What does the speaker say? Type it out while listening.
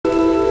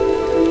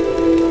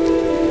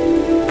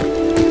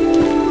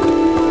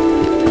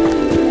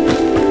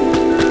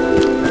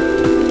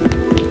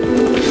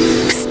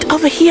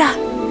Yeah,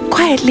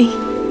 quietly.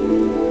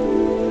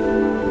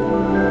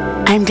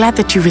 I am glad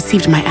that you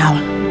received my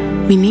owl.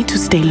 We need to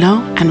stay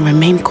low and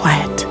remain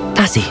quiet.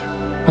 Natty,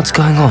 what's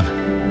going on?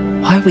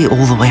 Why are we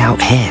all the way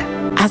out here?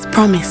 As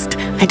promised,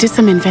 I did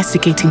some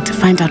investigating to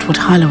find out what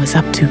Harlow is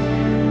up to.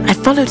 I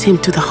followed him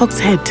to the Hog's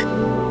Head.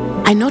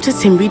 I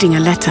noticed him reading a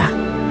letter.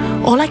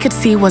 All I could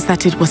see was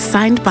that it was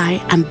signed by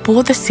and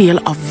bore the seal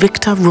of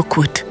Victor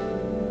Rookwood.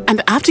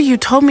 And after you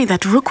told me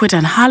that Rookwood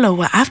and Harlow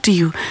were after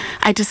you,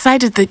 I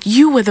decided that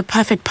you were the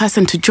perfect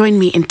person to join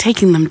me in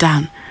taking them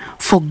down.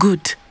 For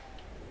good.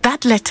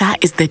 That letter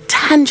is the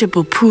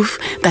tangible proof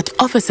that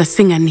Officer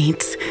Sinha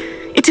needs.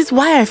 It is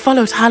why I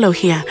followed Harlow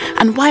here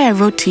and why I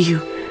wrote to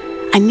you.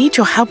 I need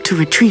your help to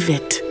retrieve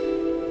it.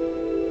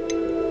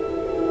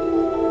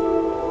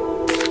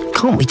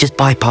 Can't we just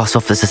bypass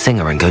Officer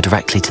Sinha and go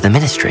directly to the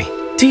ministry?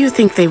 Do you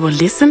think they will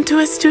listen to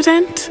a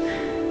student?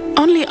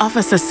 Only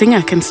Officer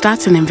Sinha can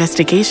start an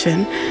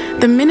investigation.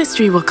 The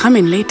ministry will come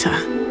in later.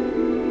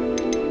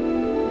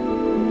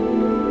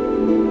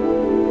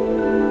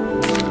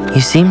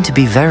 You seem to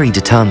be very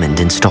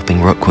determined in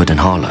stopping Rookwood and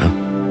Harlow.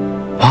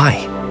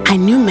 Why? I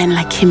knew men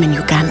like him in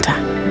Uganda.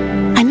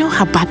 I know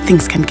how bad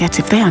things can get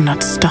if they are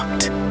not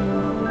stopped.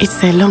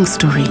 It's a long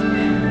story,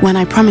 one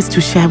I promise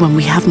to share when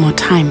we have more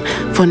time.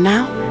 For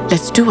now,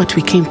 let's do what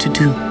we came to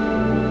do.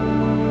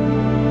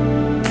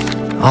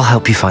 I'll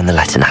help you find the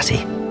letter,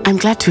 Natty. I'm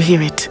glad to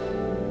hear it.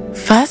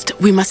 First,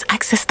 we must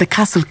access the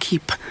castle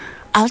keep.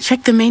 I'll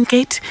check the main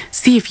gate,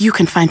 see if you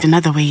can find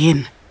another way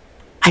in.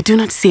 I do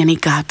not see any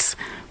guards,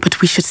 but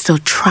we should still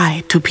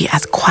try to be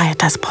as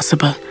quiet as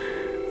possible.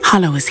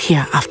 Harlow is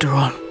here after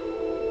all.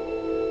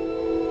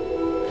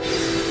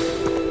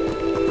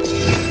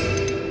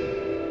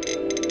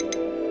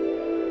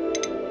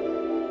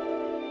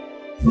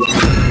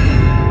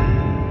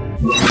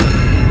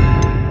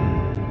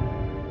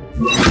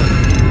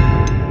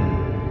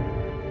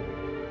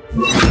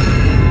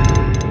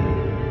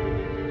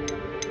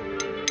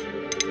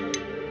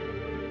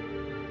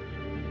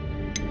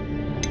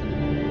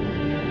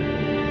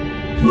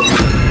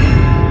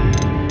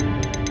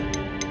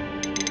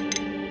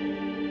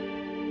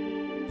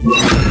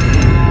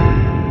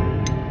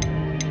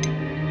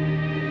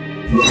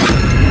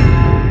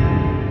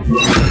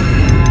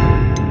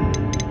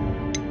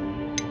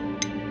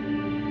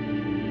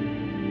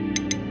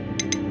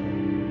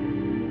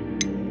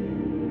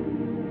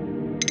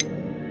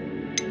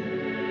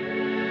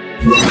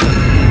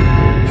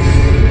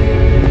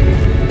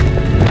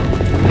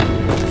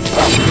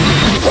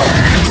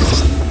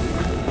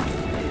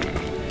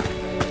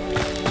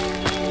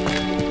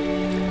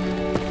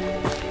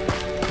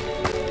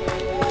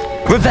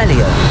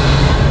 Revelio!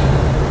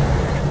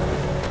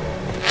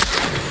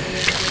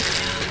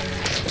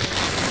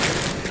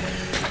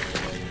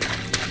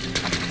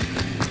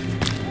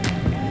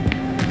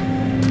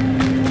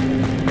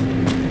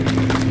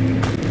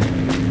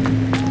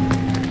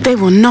 They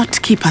will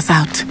not keep us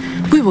out.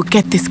 We will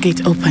get this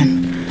gate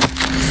open.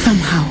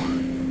 Somehow.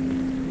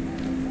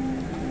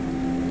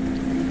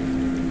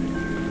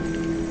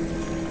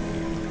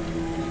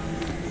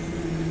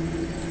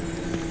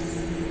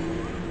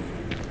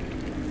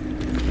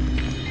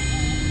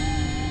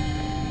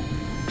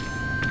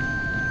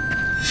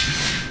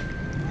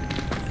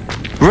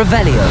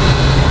 Revelio!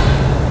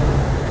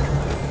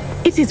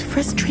 It is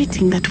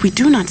frustrating that we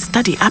do not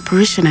study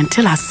apparition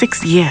until our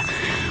 6th year.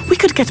 We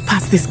could get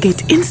past this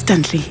gate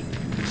instantly.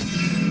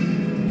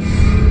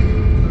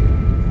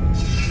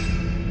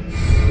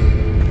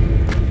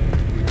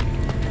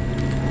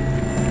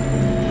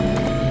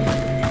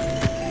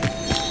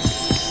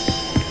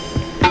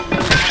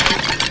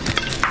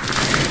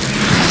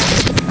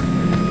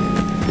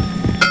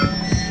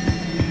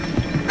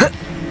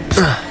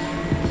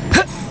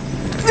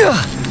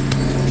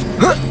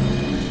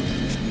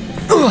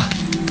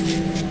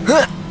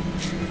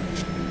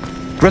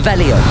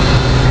 Revelio!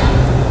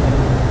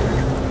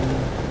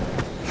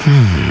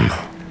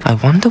 I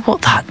wonder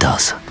what that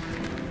does.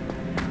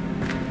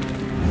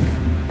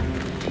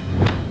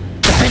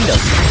 Defender!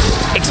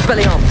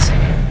 Expelliarmus!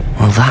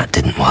 Well, that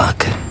didn't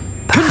work.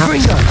 Perhaps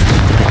with a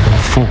bit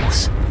more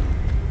force.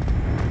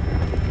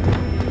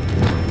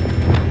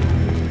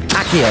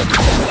 Accio!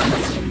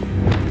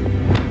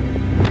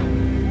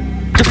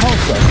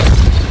 Depulso!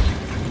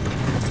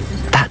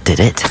 That did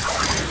it.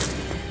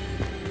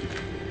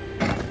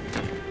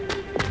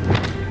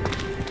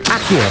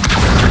 Accio!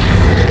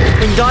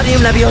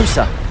 Wingardium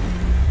Leviosa!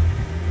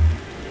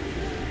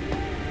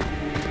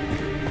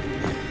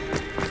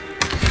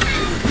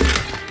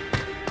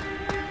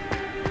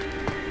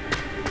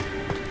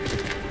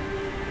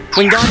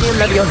 Wingardium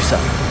Leviosa!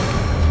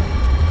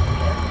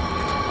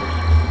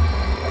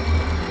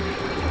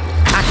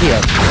 Accio!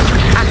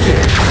 Accio!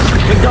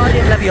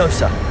 Wingardium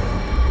Leviosa!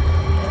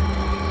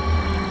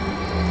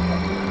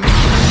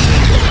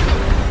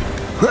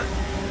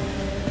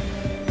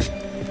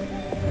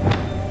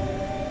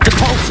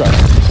 Depulso!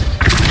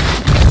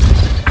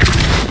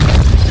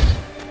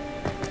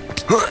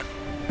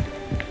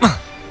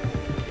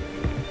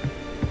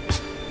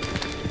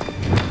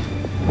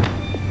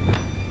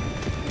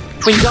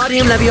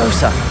 Wingardium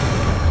Leviosa.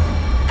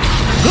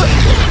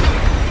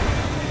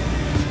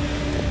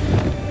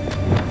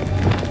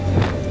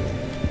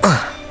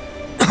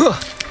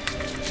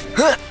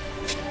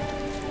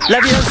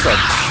 Leviosa.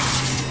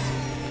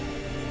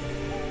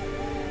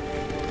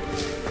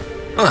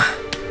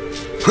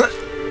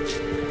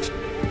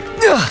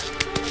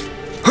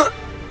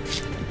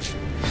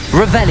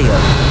 Revelio.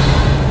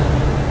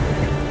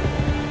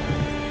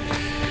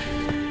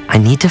 I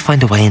need to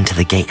find a way into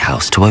the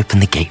gatehouse to open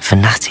the gate for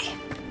Natty.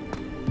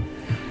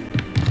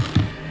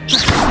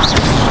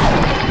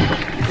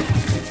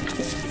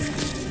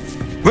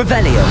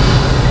 Revelio.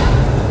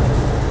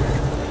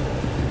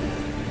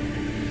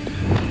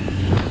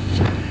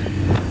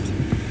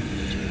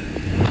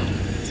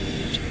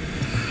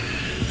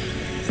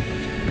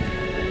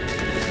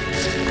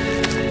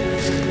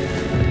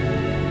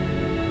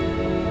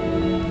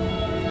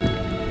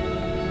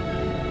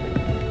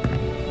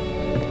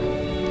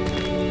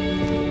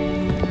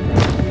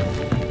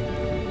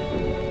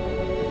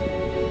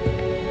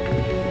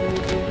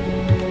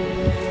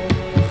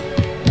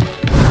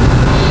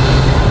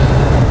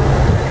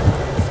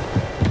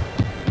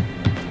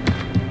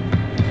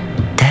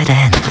 Dead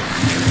end.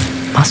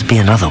 Must be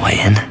another way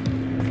in.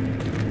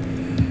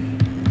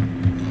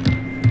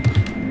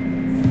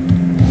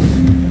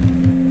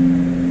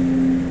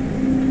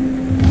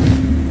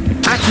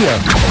 Accio.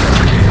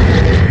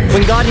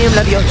 Wingardium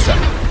Leviosa.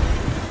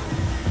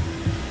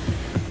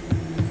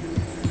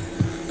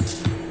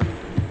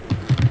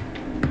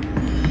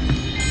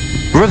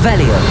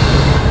 Revelio.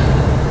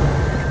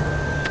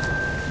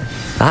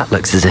 That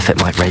looks as if it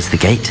might raise the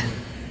gate.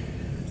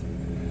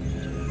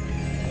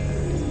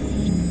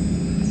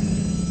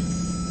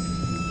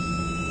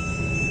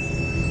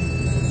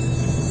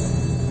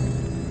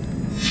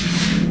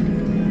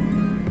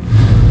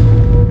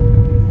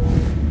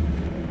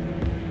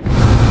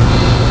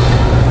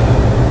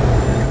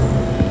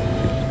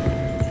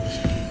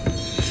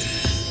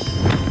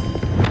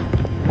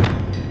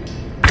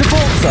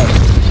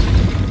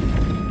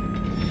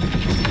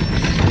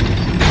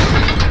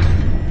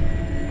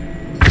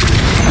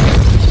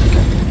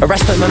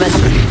 Arresto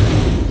momentum.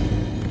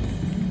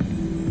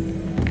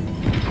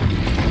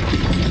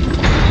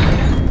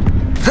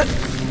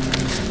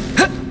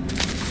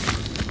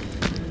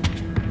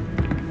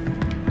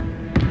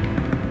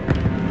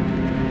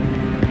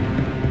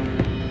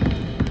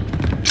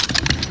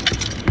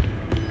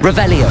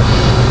 Revelio.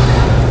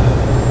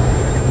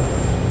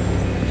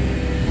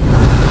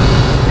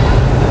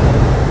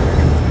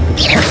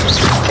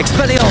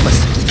 Expelliarmus.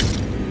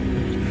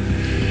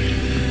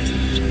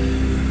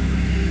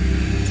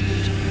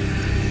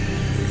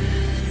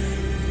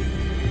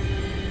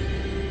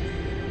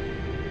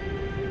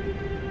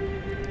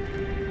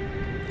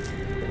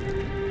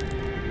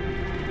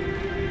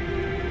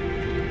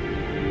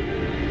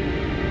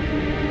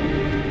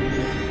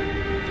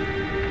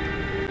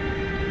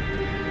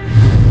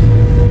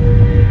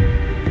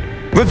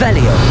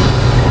 Revelio.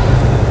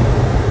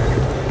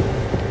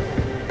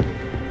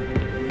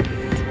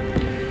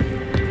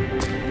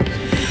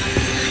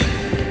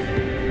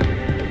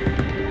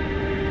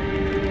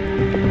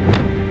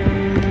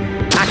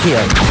 Accio.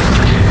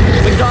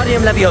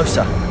 Wingardium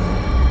Leviosa.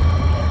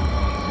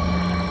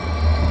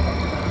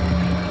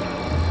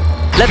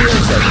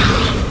 Leviosa.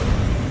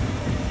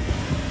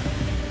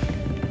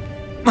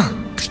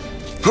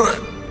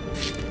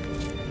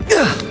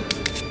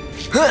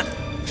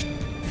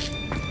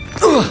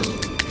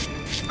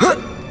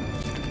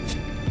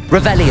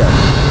 Revelio.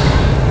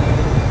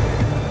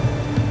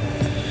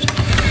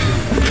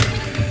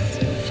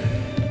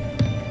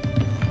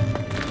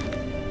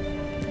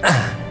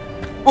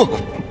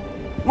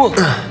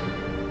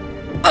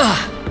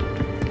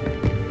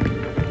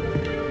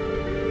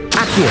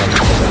 Accio.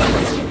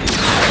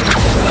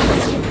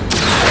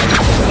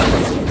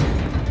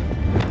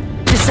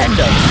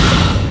 Descendo.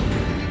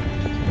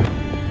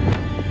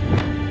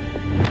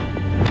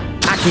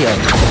 Accio.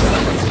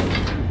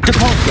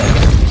 Depulso.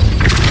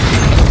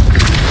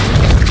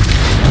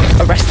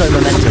 Arresto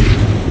momentum.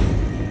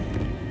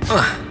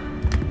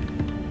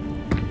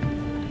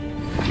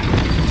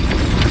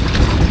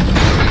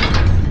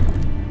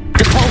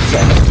 Depulso.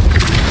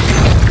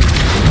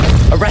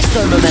 Arresto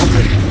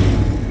momentum.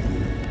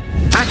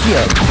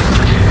 Accio.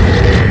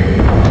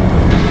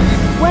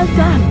 Well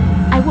done.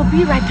 I will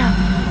be right up.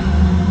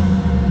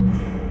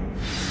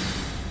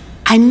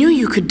 I knew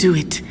you could do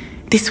it.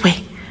 This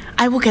way.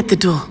 I will get the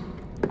door.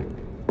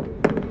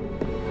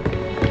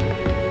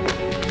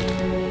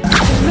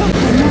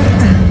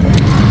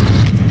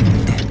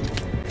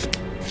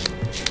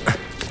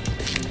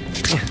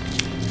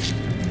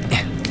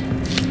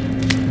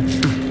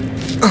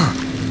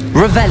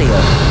 Revelio.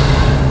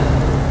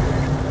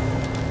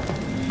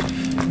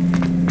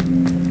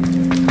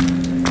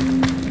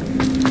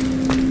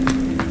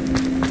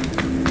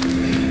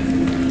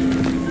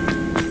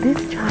 This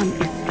charm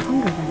is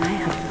stronger than I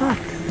had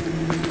thought.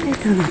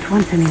 I do not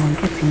want anyone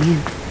getting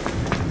in.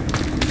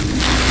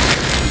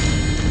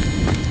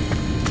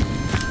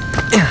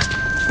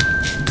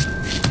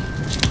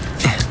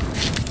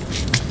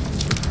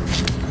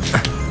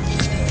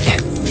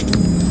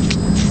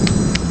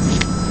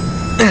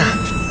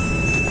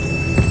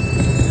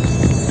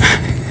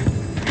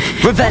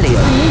 Revelio.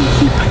 The main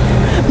keep.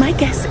 My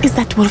guess is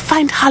that we'll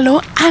find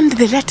Harlow and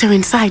the letter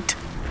inside.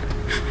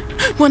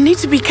 We'll need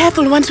to be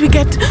careful once we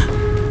get...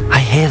 I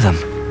hear them.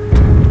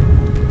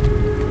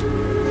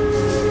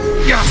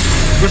 Yeah!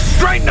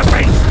 Restrain the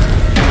beast!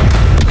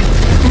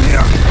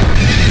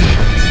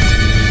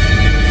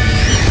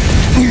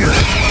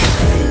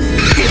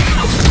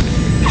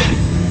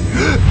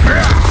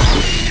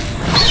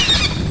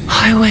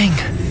 High Wing.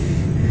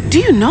 Do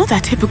you know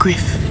that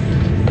hippogriff?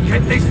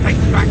 Get this thing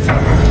back to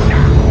her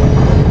now!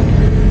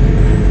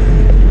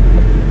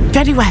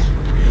 Very well.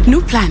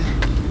 New plan.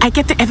 I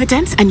get the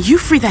evidence and you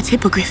free that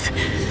hippogriff.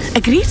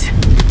 Agreed?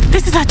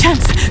 This is our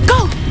chance.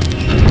 Go!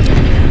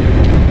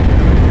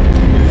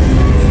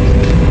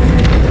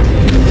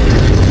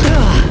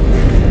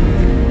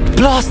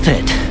 Blast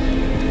it!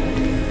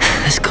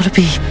 There's got to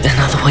be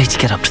another way to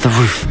get up to the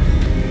roof.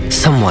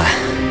 Somewhere.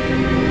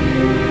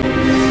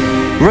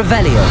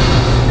 Revelio.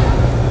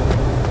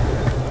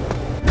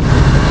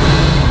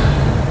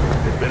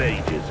 It's been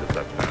ages since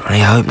I've found I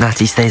hope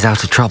Natty stays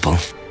out of trouble.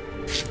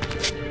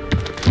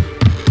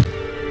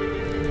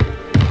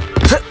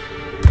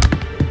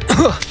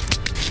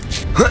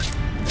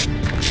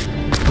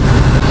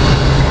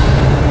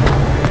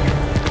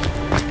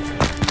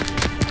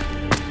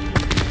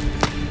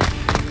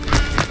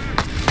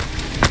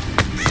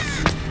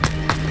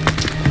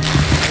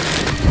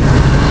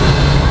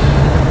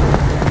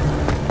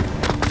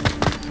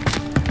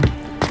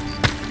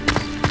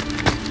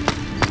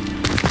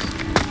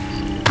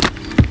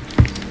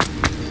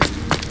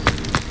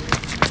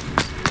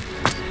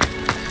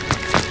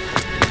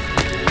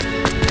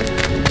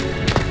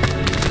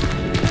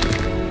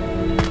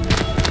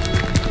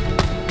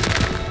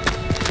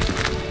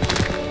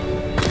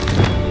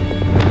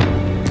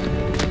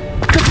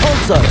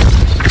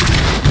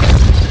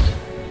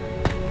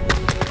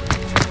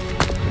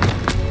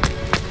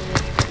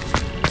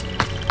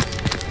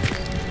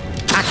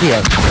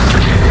 Accio.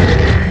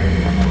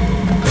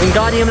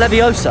 Wingardium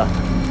Leviosa.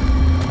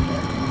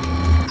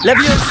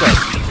 Leviosa.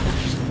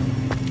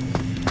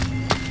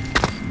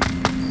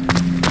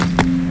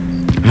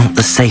 Not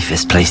the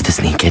safest place to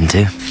sneak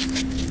into.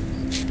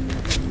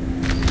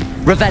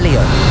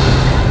 Revelio.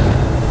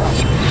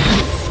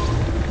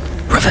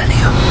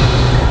 Revelio.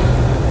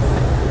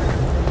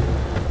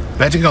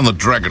 Betting on the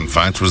dragon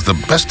fight was the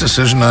best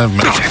decision I've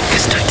made.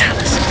 Totalis.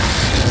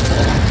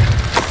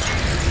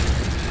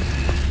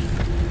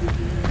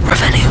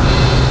 Revelio.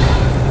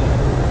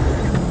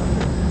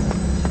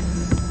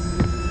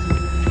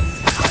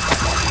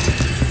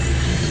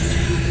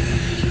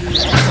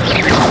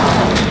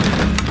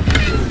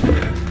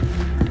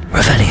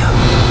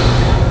 Revelio.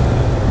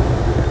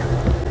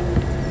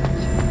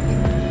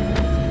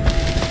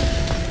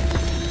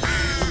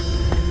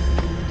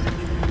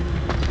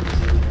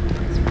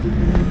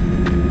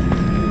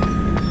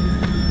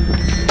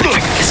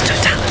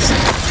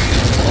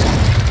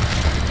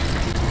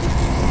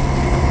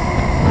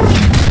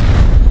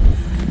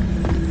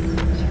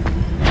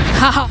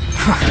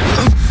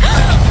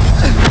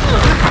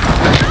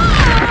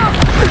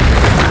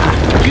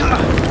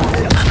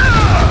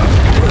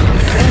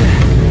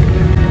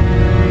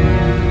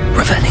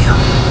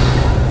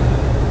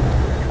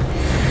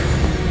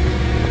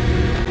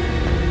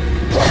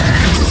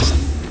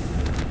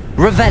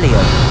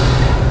 Revelio.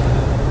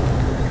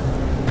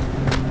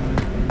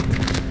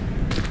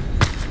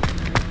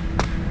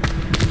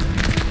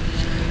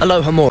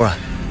 Aloha Mora.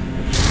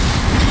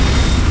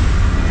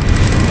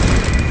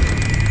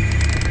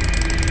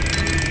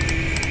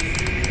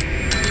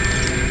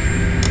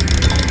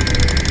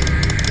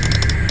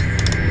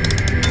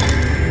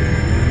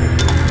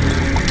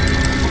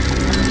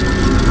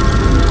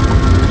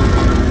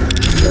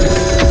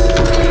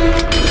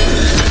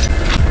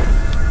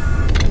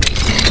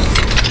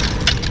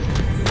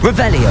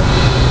 Revelio.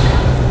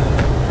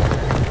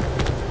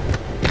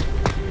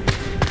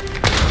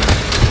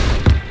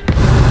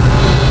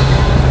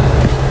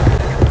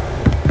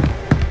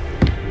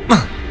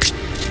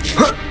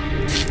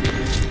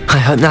 I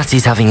hope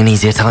Natty's having an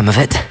easier time of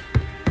it.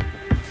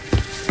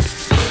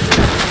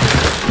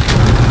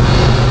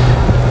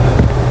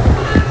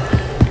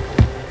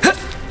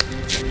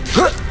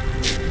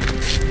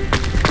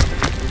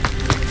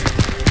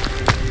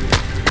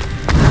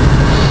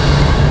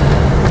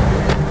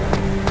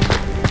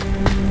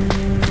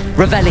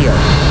 Revelio.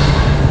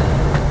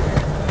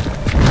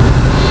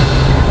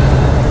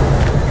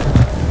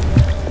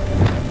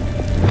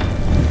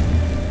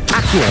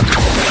 Accio.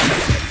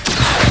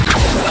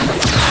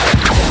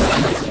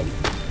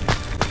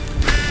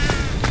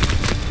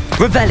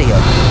 Revelio.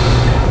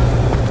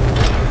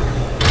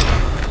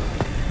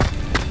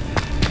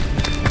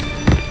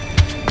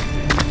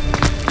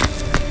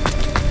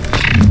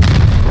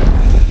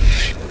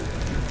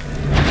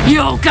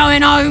 You're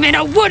going home in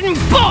a wooden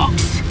box!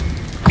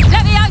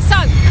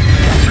 Levioso!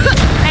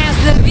 How's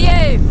the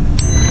view?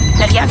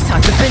 Levioso!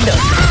 Defender.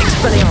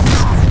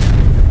 Expelliarmus.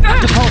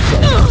 Depulso.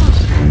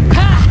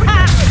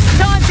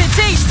 Time to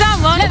teach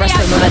someone! Resto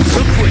Levioso!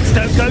 Momentum. Hogwarts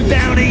don't go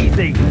down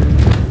easy!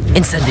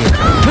 Incendio.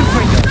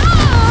 Confringo.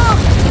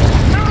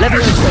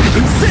 Levioso!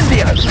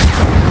 Incendio!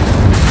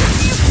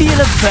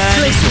 Feel a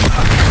burn!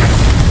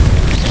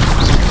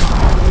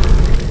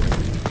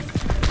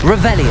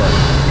 Revelio!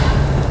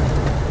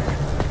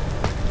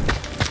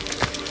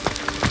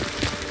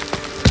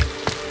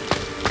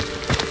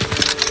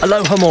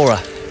 Aloha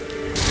Mora!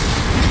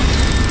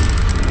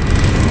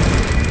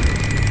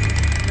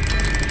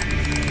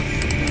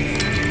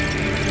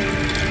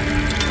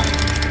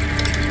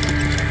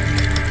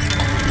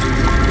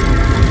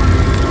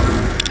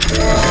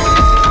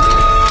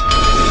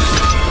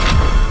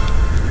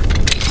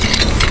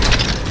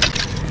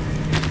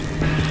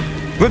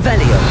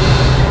 Revelio!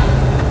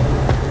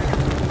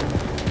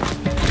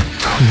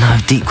 Oh no,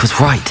 Deke was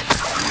right.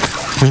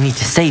 We need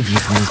to save you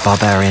from these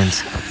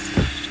barbarians.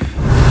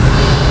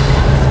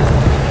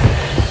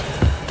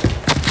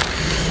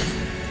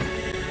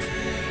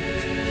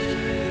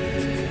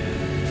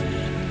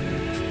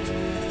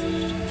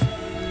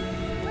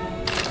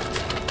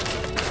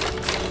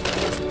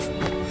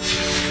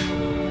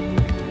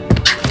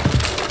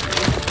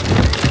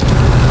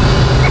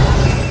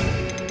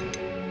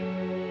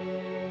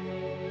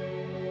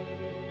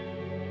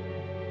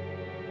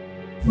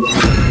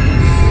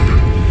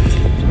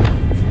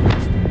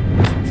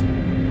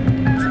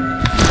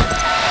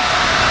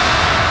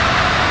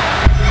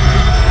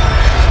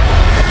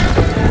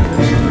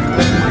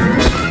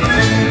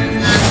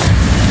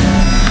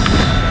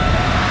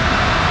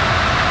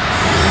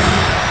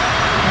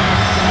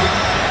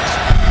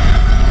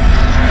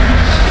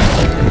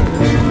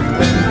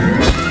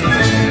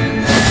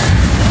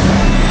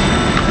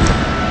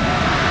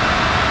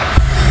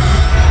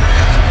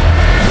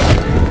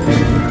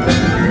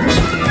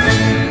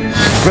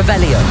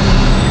 Revelio.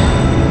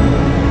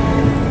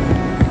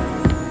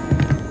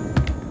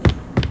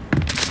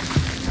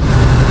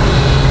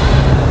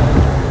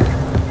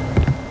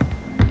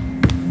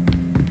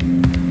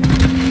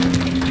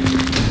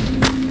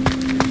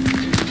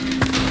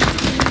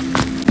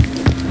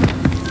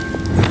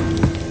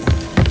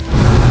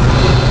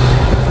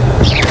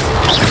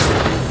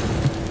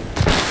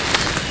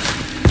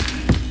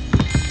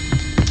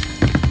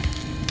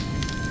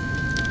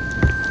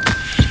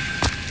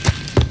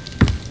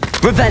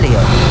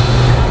 Revelio.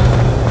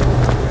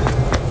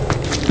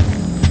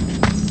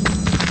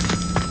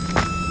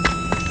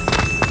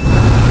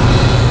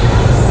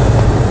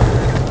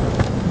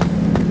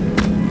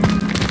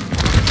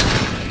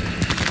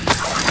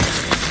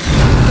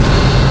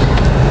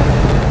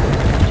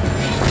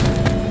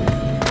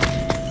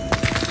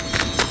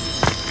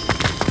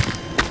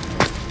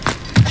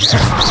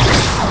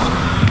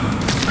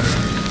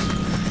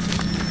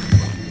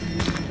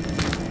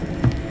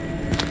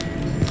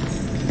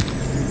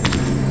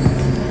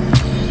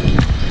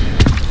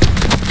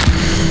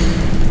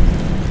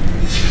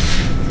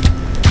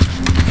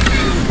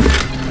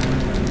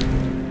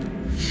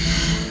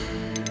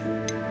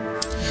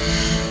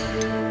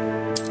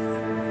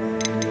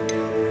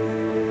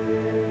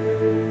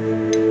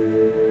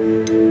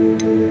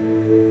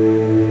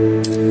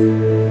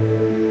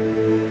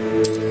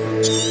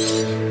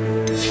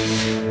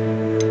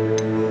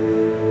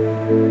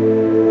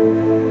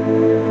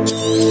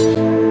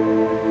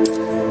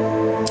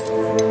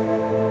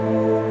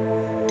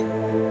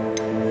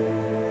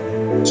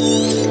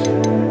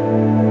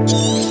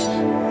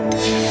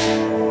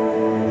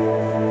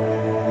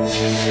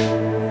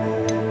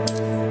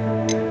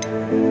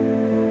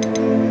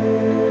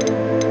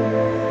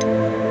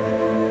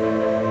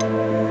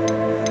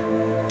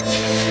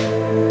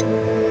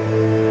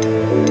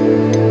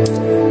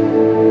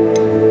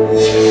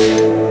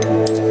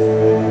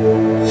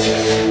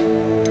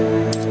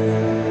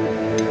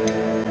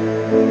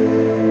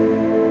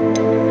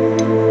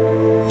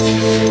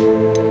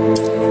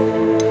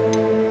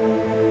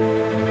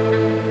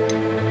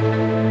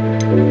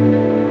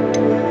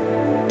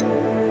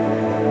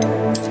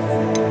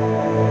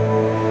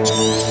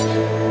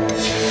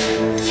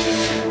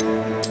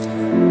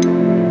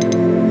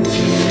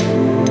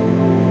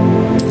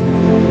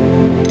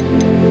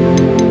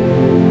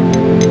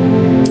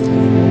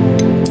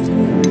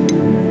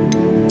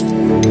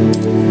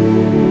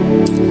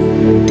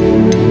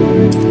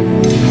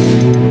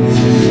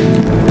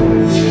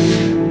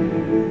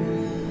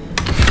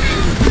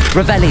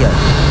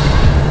 Revelio.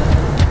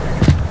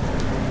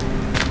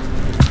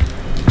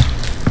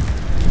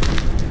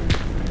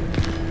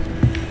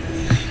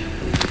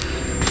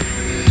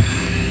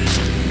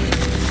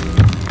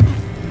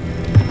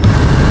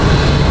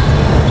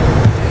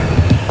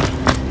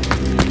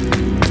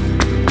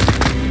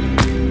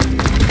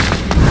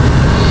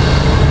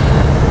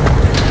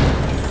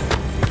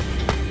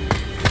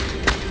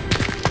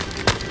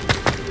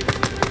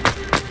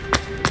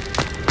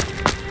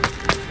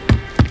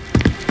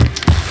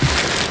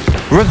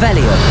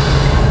 Revelio.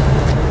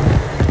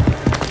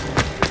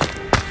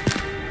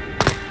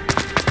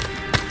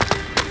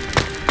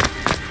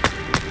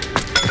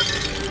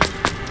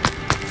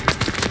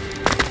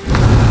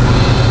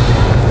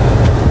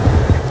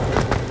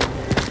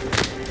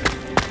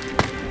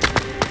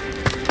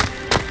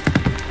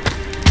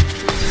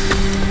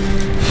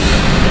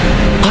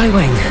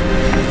 Highwing,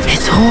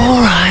 it's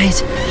all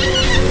right.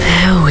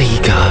 There we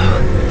go.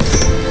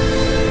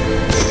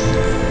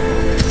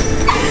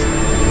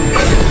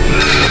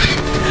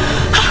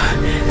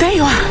 There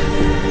you are.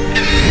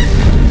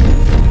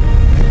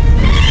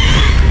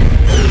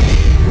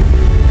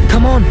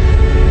 Come on.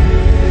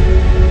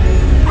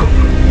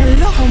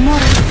 Hello,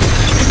 amore.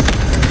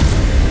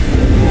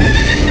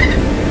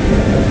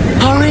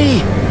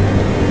 Hurry!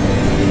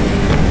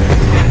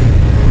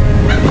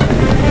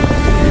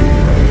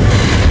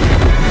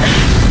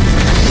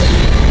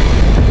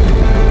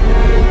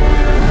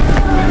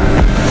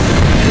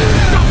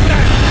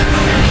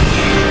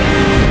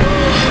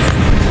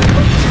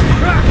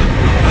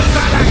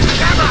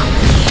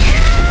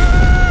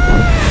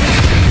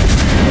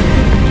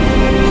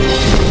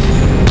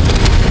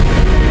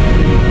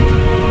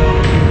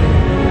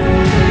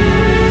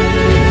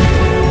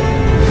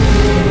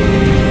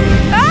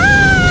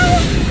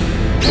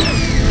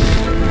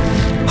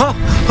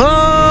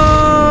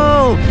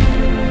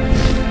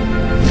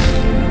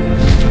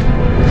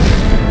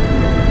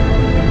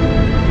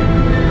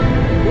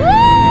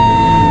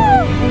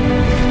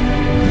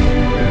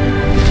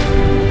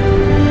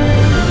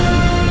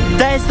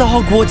 The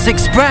Hogwarts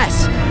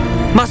Express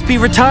must be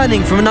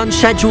returning from an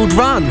unscheduled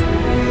run.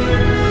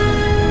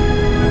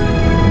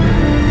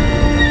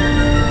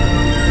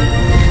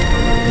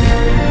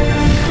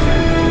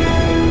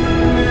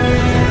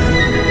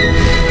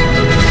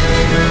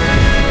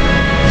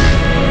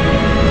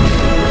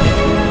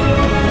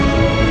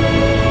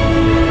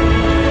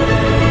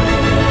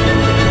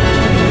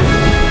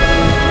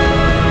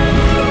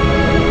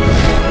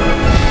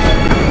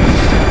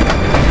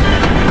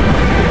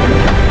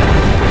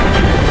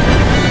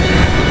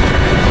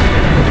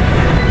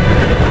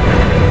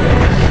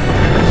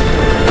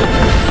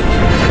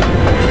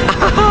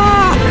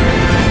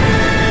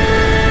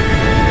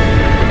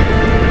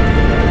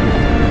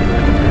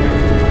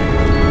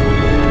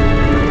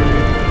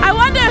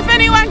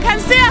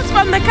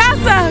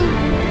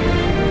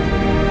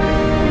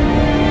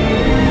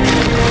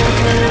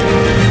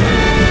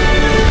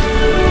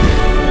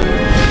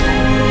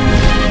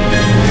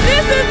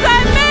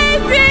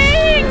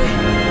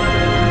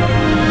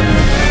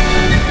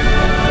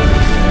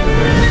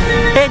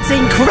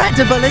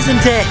 Incredible,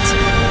 isn't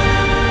it?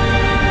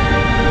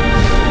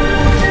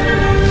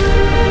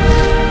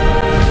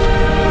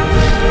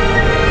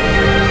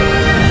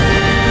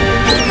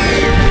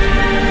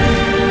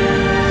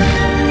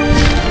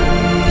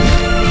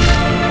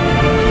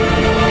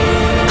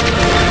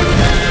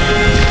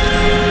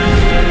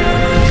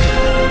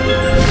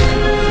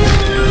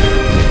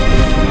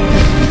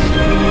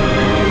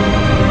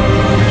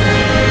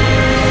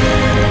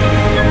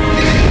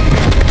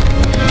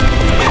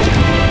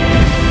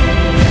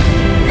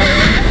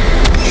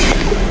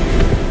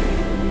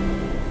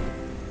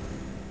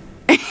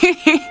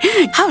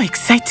 How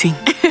exciting.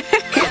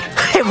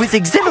 It was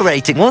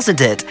exhilarating, wasn't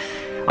it?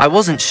 I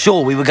wasn't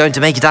sure we were going to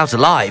make it out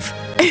alive.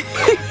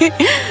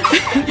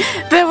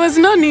 There was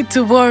no need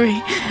to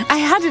worry. I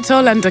had it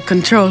all under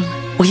control.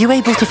 Were you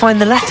able to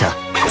find the letter?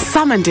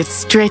 Summoned it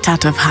straight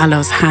out of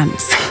Harlow's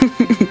hands.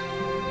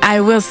 I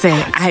will say,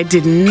 I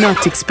did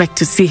not expect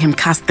to see him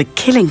cast the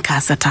killing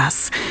curse at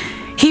us.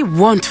 He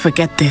won't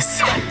forget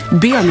this.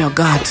 Be on your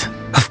guard.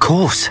 Of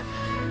course.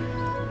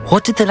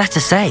 What did the letter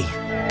say?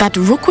 That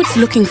Rookwood's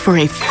looking for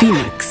a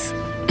phoenix.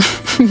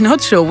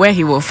 Not sure where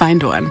he will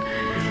find one.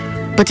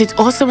 But it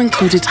also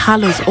included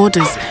Harlow's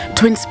orders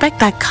to inspect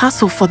that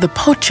castle for the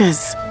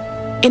poachers.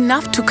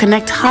 Enough to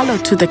connect Harlow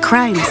to the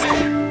crimes.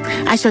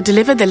 I shall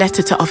deliver the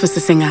letter to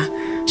Officer Sinha.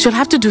 She'll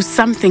have to do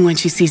something when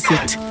she sees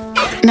it.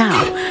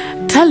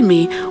 Now, tell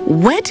me,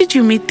 where did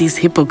you meet these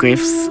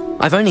hippogriffs?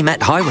 I've only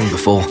met Highwing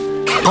before.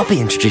 Poppy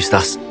introduced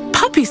us.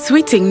 Poppy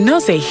Sweeting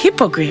knows a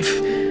hippogriff.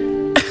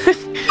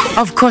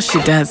 Of course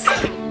she does.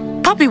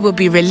 Poppy will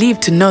be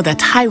relieved to know that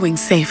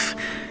Highwing's safe.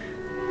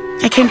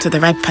 I came to the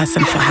right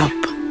person for help.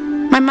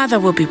 My mother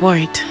will be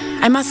worried.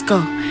 I must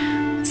go.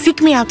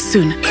 Seek me out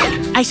soon.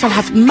 I shall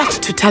have much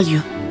to tell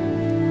you.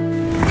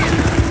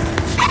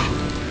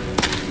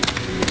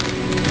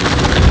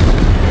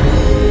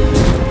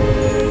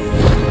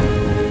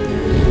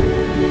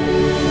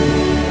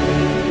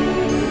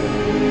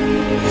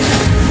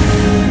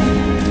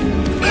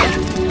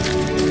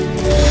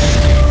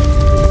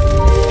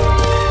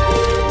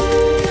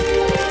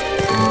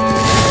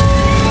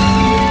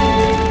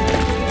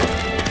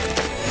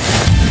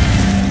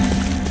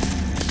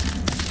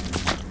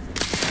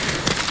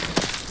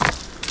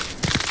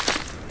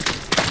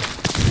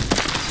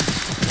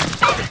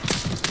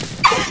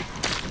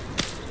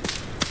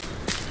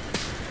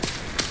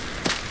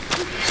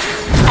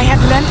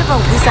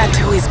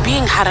 Who is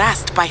being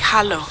harassed by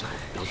Harlow.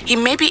 He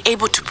may be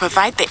able to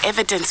provide the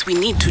evidence we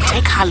need to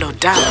take Harlow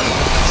down.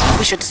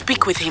 We should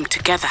speak with him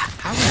together.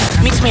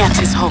 Meet me at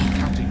his home.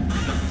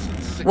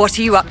 What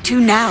are you up to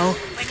now?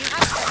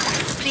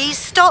 Please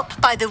stop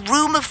by the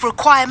room of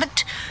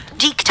requirement.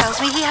 Deke tells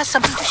me he has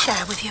something to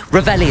share with you.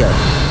 Revelio.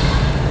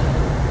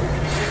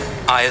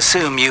 I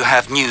assume you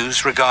have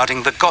news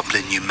regarding the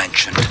goblin you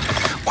mentioned.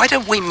 Why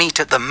don't we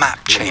meet at the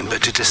map chamber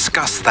to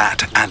discuss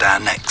that and our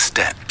next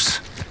steps?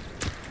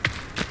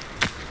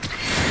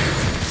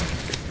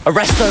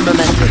 Arresto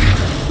momentum.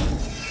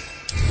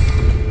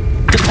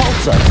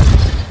 Depulso.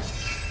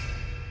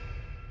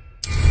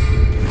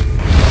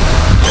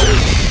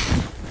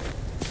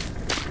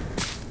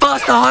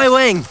 Faster, high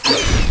wing!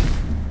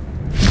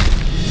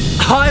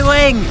 High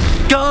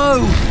wing!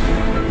 Go!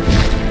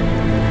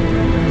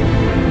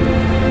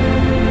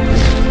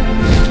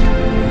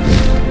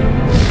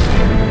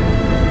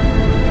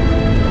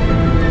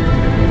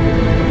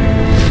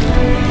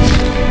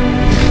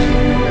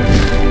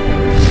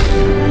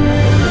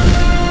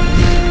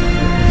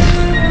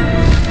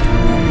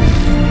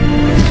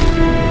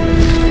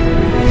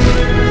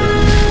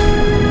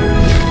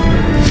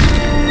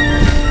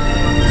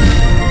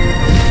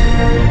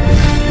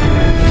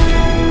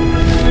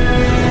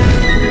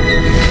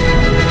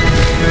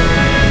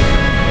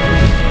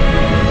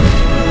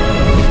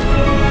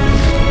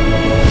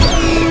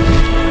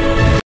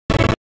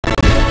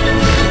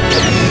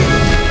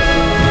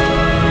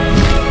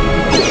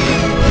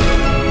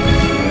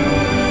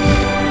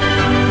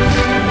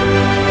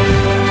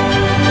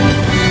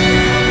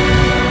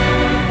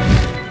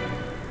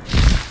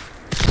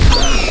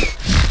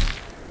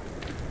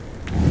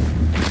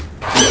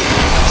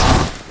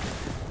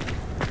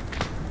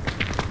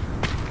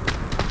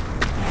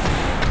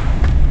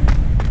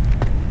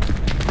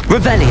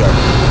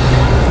 Revelio.